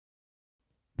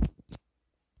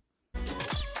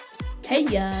Hey,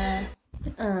 Yeah,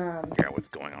 what's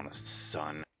going on,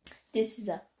 son? this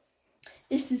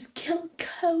is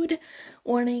Killcode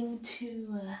warning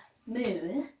to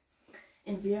moon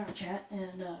in VRCHAT,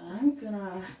 and I'm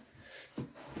gonna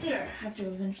have to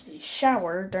eventually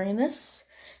shower during this,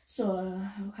 so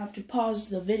I'll have to pause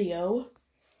the video.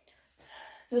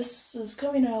 This is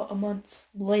coming out a month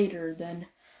later than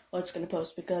what's gonna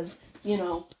post because, you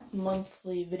know,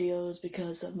 monthly videos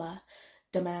because of my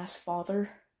dumbass father.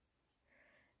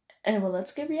 Anyway,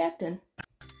 let's get reacting.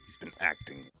 He's been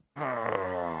acting.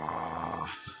 Why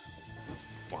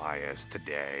has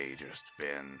today just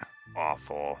been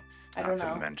awful? I don't know.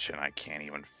 Not to mention, I can't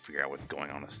even figure out what's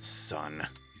going on with son.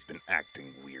 He's been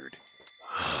acting weird.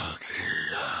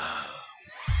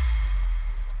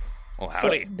 Well,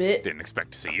 howdy. Didn't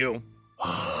expect to see you.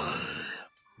 I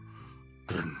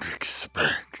didn't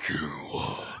expect you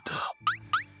would.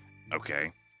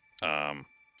 Okay.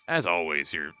 As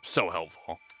always, you're so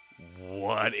helpful.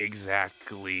 What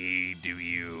exactly do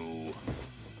you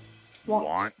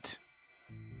want?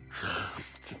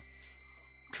 Just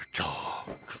to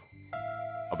talk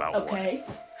About Okay.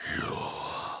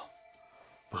 your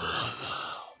brother.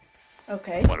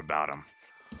 Okay. what? What about him?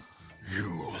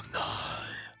 You and I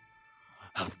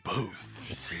have both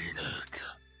seen it.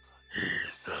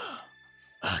 His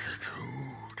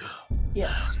attitude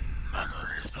Yes. and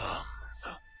mannerisms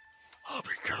are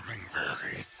becoming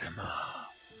very similar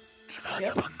to that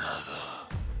Yep. of another.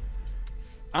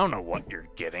 I don't know what you're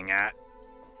getting at,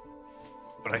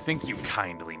 but I think you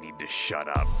kindly need to shut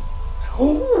up.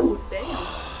 Oh, damn.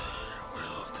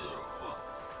 Will do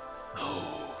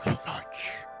no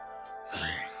such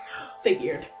thing.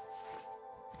 Figured.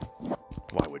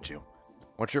 Why would you?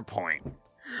 What's your point?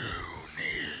 You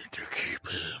need to keep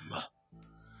him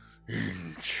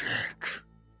in check.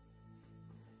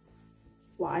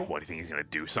 Why? What, do you think he's gonna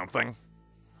do something?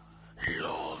 He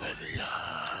already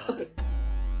has. Okay.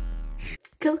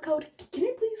 Killcode, can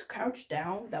you please crouch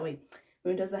down? That way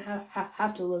Moon doesn't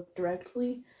have to look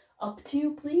directly up to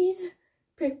you, please?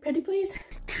 Pretty please?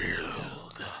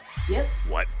 Killed Yep.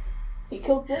 What? He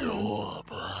killed Moon. your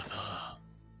brother.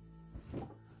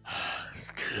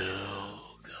 Has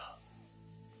killed.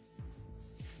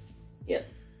 Yep.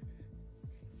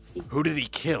 Who did he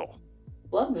kill?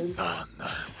 Blood Moon. Son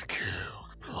has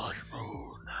killed Blood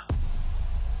Moon.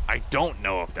 I don't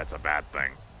know if that's a bad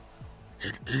thing.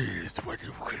 It is when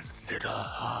you consider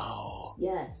how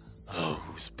Yes.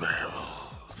 those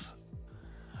barrels.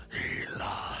 He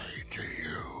lied to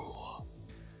you,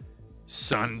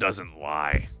 Son doesn't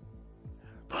lie.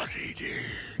 but he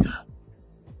did.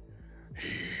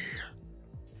 He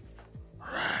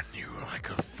ran you like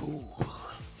a fool,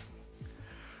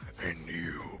 and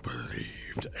you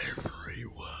believed every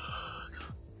word.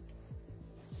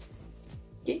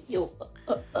 Get your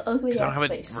ugly 'Cause I ass don't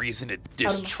have face. a reason to my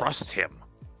distrust him.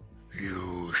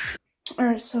 You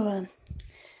Alright, so,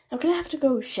 I'm gonna have to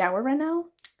go shower right now.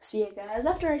 See you guys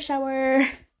after I shower.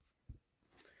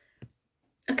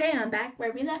 Okay, I'm back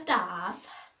where we left off.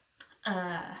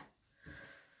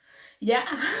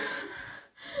 Yeah.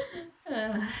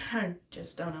 I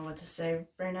just don't know what to say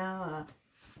right now.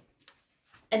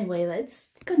 Anyway, let's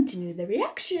continue the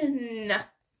reaction.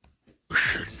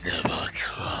 should never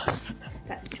trust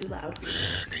That's too loud.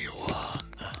 anyone.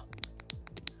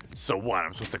 So what,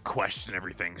 I'm supposed to question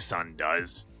everything son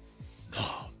does?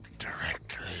 Not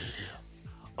directly.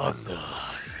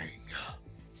 Underlying.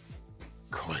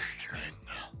 Questioning.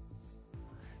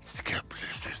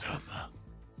 Skepticism.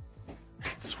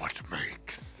 It's what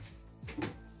makes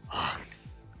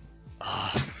us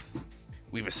us.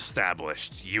 We've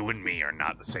established you and me are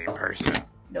not the same person,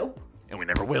 Nope. and we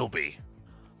never will be.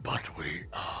 But we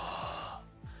are.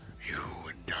 You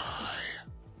and I.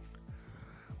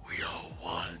 We are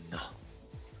one.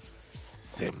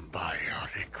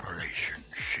 Symbiotic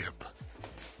relationship.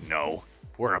 No,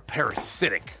 we're a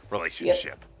parasitic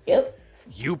relationship. Yep.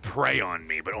 You prey on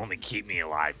me, but only keep me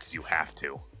alive because you have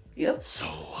to. Yep. So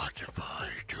what if I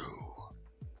do?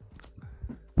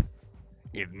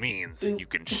 It means Ooh. you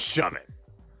can shove it.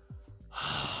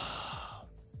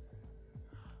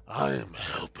 I am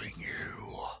helping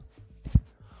you.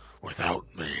 Without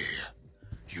me,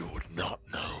 you would not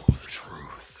know the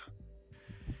truth.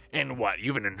 And what?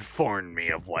 You haven't informed me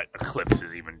of what Eclipse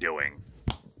is even doing.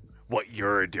 What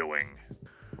you're doing.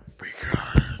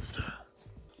 Because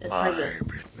It's my private.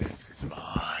 business is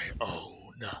my own.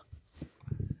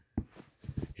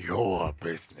 Your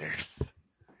business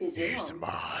Is is it?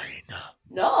 mine.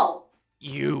 No.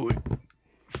 You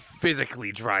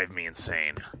physically drive me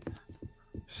insane.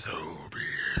 So be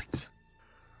it.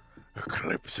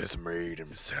 Eclipse has made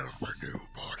himself a new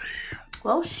body.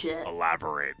 Well, shit.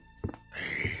 Elaborate.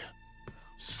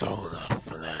 Solar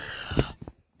flare.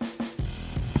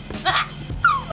 Ah!